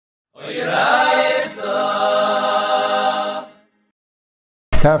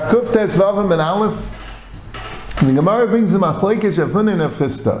Taf Kuf Tes Vavim and Aleph. The Gemara brings the Machlekes Rav and Rav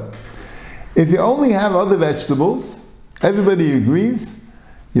Chisda. If you only have other vegetables, everybody agrees,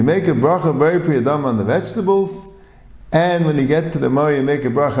 you make a bracha b'rei pri adam on the vegetables, and when you get to the Mara, you make a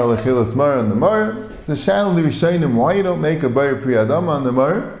bracha l'chilas Mara on the Mara. The Shalom the Rishonim, why you don't make a b'rei pri adam on the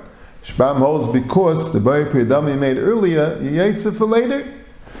Mara? Shbam holds because the b'rei pri adam you made earlier, you yaitza for later.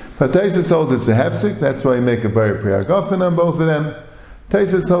 But Taisus holds it's a hefsek, that's why you make a b'rei pri agafen on both of them.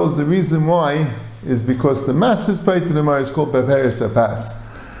 Taisus holds the reason why is because the matzah's paid to the Mara is called beperes apas.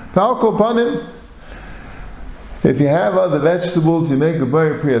 Pa'al upon him, if you have other vegetables, you make a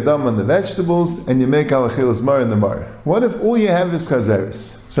b'rei pri adam on the vegetables, and you make alachilas Mara in the Mara. What if all you have is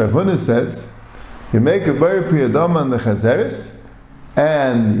chazeres? So Rav Huna says, you make a b'rei pri adam on the chazeres,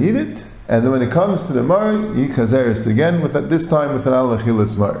 and you eat it, and then when it comes to the Mara, you eat chazeres again, this time with an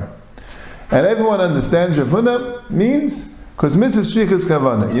alachilas Mara. And everyone understands Rav Huna means, because mitzvah shrichas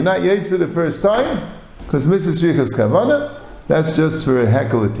kavana. You're not yaitza the first time, because mitzvah shrichas kavana, that's just for a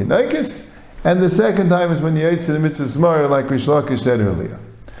hekel tinaikis, and the second time is when you yaitza the mitzvah smara, like Rish Lakish said earlier.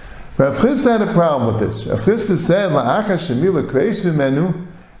 Rav Chisda had a problem with this. Rav Chisda said, la'acha shemila kreish menu,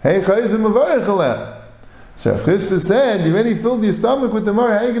 hey chayzim avarech aleh. So Rav Chisda said, you already filled your stomach with the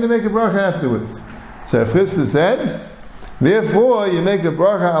mara, how are you going to make a bracha afterwards? So Rav Chisda said, therefore you make a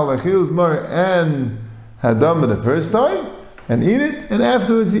bracha al achil's mara and hadam the first time, and eat it, and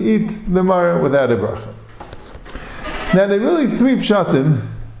afterwards you eat the Mara without a bracha. Now there are really three pshatim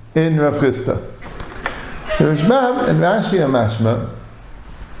in Rav Chisda. The Rashbam and Rashi and Mashma,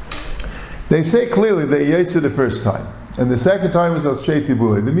 they say clearly that you yaitza the first time, and the second time is al shtei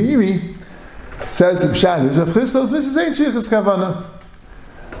tibulei. The Meiri says the pshat is Rav Chisda's misses ain't shrichas kavana.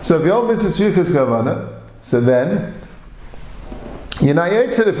 So if you all miss shrichas kavana, so then you're not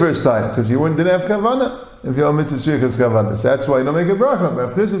yaitza the first time because you didn't have kavana. If you're mitzvah shrichas kavana, so that's why you don't make a bracha.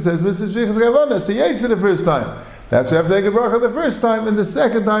 Rav Chisda says mitzvah shrichas kavana, so you yaitza the first time. That's why you have to take a bracha the first time, and the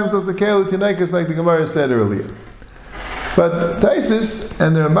second time is also keil tinaikas, like the Gemara said earlier. But Taisus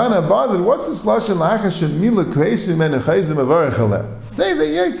and the Ramban are bothered. What's this lashon la'achashem mila kreisim and chayzim avarech aleh? Say that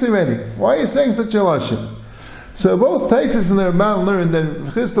yaitza already. Why are you saying such a lashon? So both Taisus and the Ramban learned that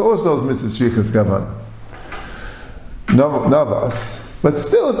Rav Chisda also is mitzvah shrichas kavana. Navas. But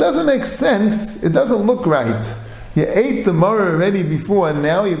still, it doesn't make sense. It doesn't look right. You ate the Mara already before, and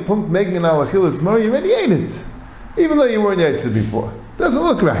now you're making an alachilas Mara, you already ate it. Even though you weren't yaitza before. It doesn't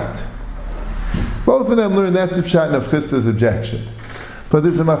look right. Both of them learn that's the pshat of Chisda's objection. But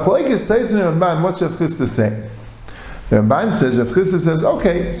there's a machlekes Taisus and Ramban, what's Rav Chisda saying? The Ramban says, Rav Chisda says,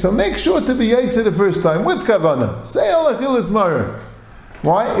 okay, so make sure to be yaitza the first time with kavana. Say alachilas Mara.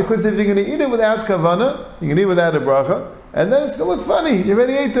 Why? Because if you're going to eat it without kavana, you can eat without a bracha, and then it's going to look funny. You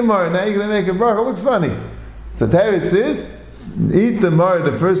already ate the Mara, now you're going to make a bracha, it looks funny. So Teretz is, eat the Mara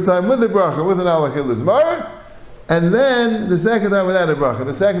the first time with the bracha, with an alachilas Mara, and then the second time without a bracha.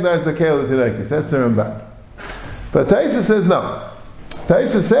 The second time is a keil t'nekis. That's the Ramban. But Taisus says no.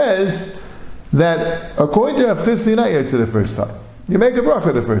 Taisus says that according to Rav Chisda, you're not yaitza the first time. You make a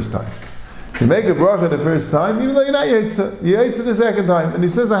bracha the first time. You make a bracha the first time, even though you're not yaitza. You yaitza the second time. And he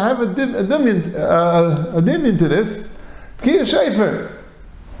says, I have a dimyon to this. Kiyah Sheifer.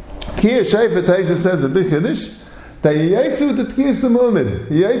 Kiyah Sheifer, Taisus says, a big chiddush, that you yaitza with the tkiyas the mu'min.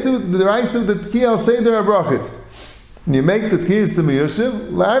 You yaitza with the rice of the tkiyah al seder abrachis. And you make the tkiyas the miyushiv,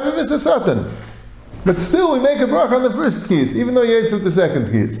 la'aviv is a satan. But still, we make a bracha on the first tkiyas, even though you yaitza with the second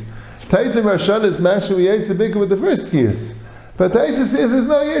tkiyas. Taisus Rashad is mashu, we yaitza bigger with the first tkiyas. But Taisus says there's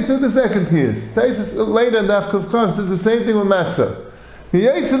no yaitza with the second tkiyas. Taisus later in Daf Kuf Chav says the same thing with matzah. You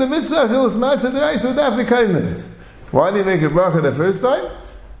yaitza the mitzvah, achilas matzah, the rice with Daf V'kaimen. Why do you make a bracha the first time?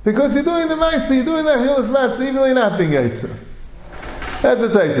 Because you're doing the maisa, you're doing the achilas matzah, even though you're not being yaitza. That's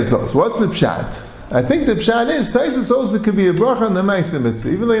what Taisus holds. What's the pshat? I think the pshat is, Taisus holds there could be a bracha on the maisa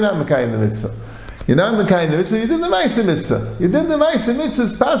mitzvah, even though you're not mekayim the mitzvah. You're not mekayim the mitzvah, you did the maisa mitzvah. You did the maisa mitzvah,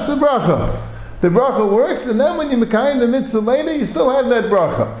 it's past the bracha. The bracha works, and then when you mekayim the mitzvah later, you still have that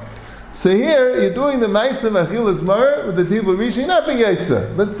bracha. So here, you're doing the maisa of achilas Mara with the tibur rishi, you're not being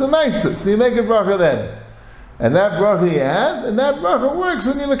yaitza, but it's the maisa, so you make a bracha then. And that bracha you have, and that bracha works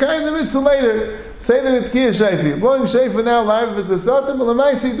when you mekayim the mitzvah later. Say that with Kiyah Sheifa. You're blowing Sheifa now, live as a satim, but the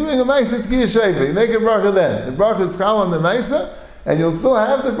Maisa, you're doing a Maisa at Kiyah Sheifa. You make a bracha then. The bracha is chal on the Maisa, and you'll still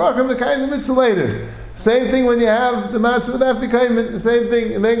have the bracha mekayim the mitzvah later. Same thing when you have the matzah with Afikayim, the same thing,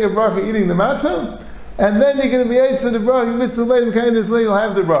 you're making a bracha eating the matzah, and then you're going to be yaitz in the bracha, mitzvah later, mekayim the mitzvah later, you'll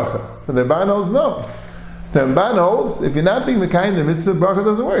have the bracha. But the Ramban holds no. The Ramban holds, if you're not being mekayim the mitzvah, bracha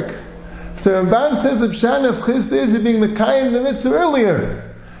doesn't work. So Ramban says the pshat of Chisda is you're being mekayim the mitzvah earlier.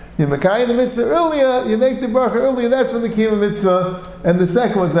 You Mekayim the mitzvah earlier, you make the bracha earlier, that's when the Kiyum mitzvah, and the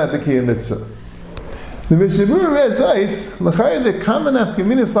second one's not the Kiyum mitzvah. The Mishnah Berurah reads ice, l'chayim the common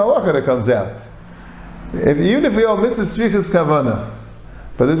afkaminis halacha that comes out. Even if we all mitzvah tzrichas kavana,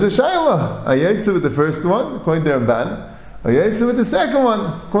 but there's a shayla, a yetzer with the first one, according to Ramban, a yetzer with the second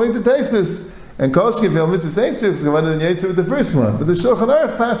one, according to Taisus. And Koshki, if you all mitzvah tzrichas kavana, then yetzer with the first one. But the Shulchan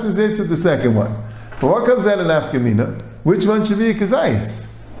Aruch passes yetzer with the second one. But what comes out in afkamina? Which one should be a kazayis?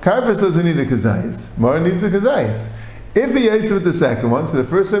 Karpas doesn't need a kazayis. Mara needs a kazayis. If he yates with the second one, so the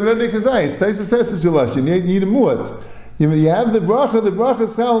first time you don't need a kazayis. Taisa says it's Shalash, you need a mu'at. You have the bracha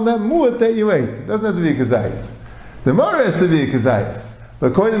is on that mu'at that you ate. It doesn't have to be a kazayis. The Mara has to be a kazayis.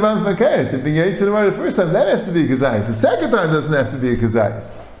 But according to Van Fakir, if he yates the Mara the first time, that has to be a kazayis. The second time doesn't have to be a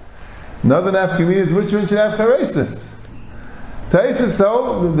kazayis. Another nafkamina is which one should have charesis. Taisa,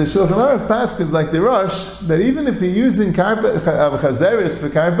 so the Shulchan Aruch paskins like the Rosh that even if you're using chazeres for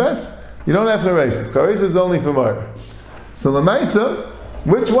karpas, you don't have charesis. Charesis is only for Mara. So Lamaisa,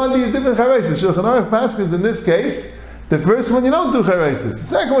 which one do you dip in charesis? Shulchan Aruch paskins in this case, the first one you don't do charesis. The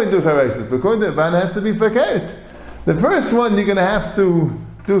second one you do charesis. But according to Ban has to be fakert. The first one you're going to have to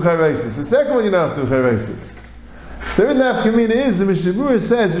do charesis. The second one you don't have to do charesis. Third nafkamina is the Mishnah Berurah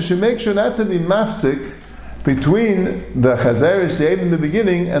says you should make sure not to be mafsik between the chazeres you ate in the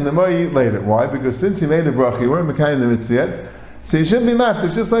beginning and the more you eat later. Why? Because since you made a bracha, you weren't mekayim the mitzvah yet, so you shouldn't be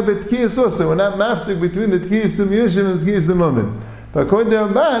mafsik, just like the tkiyas also. We're not mafsik between the tkiyas to miyushim and the tkiyas to mumin. But according to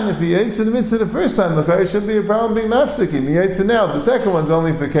Ramban, if he eats in the mitzvah the first time, the chayer shouldn't be a problem being mafsik. He eats it now. The second one's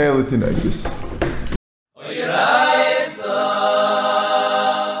only for keil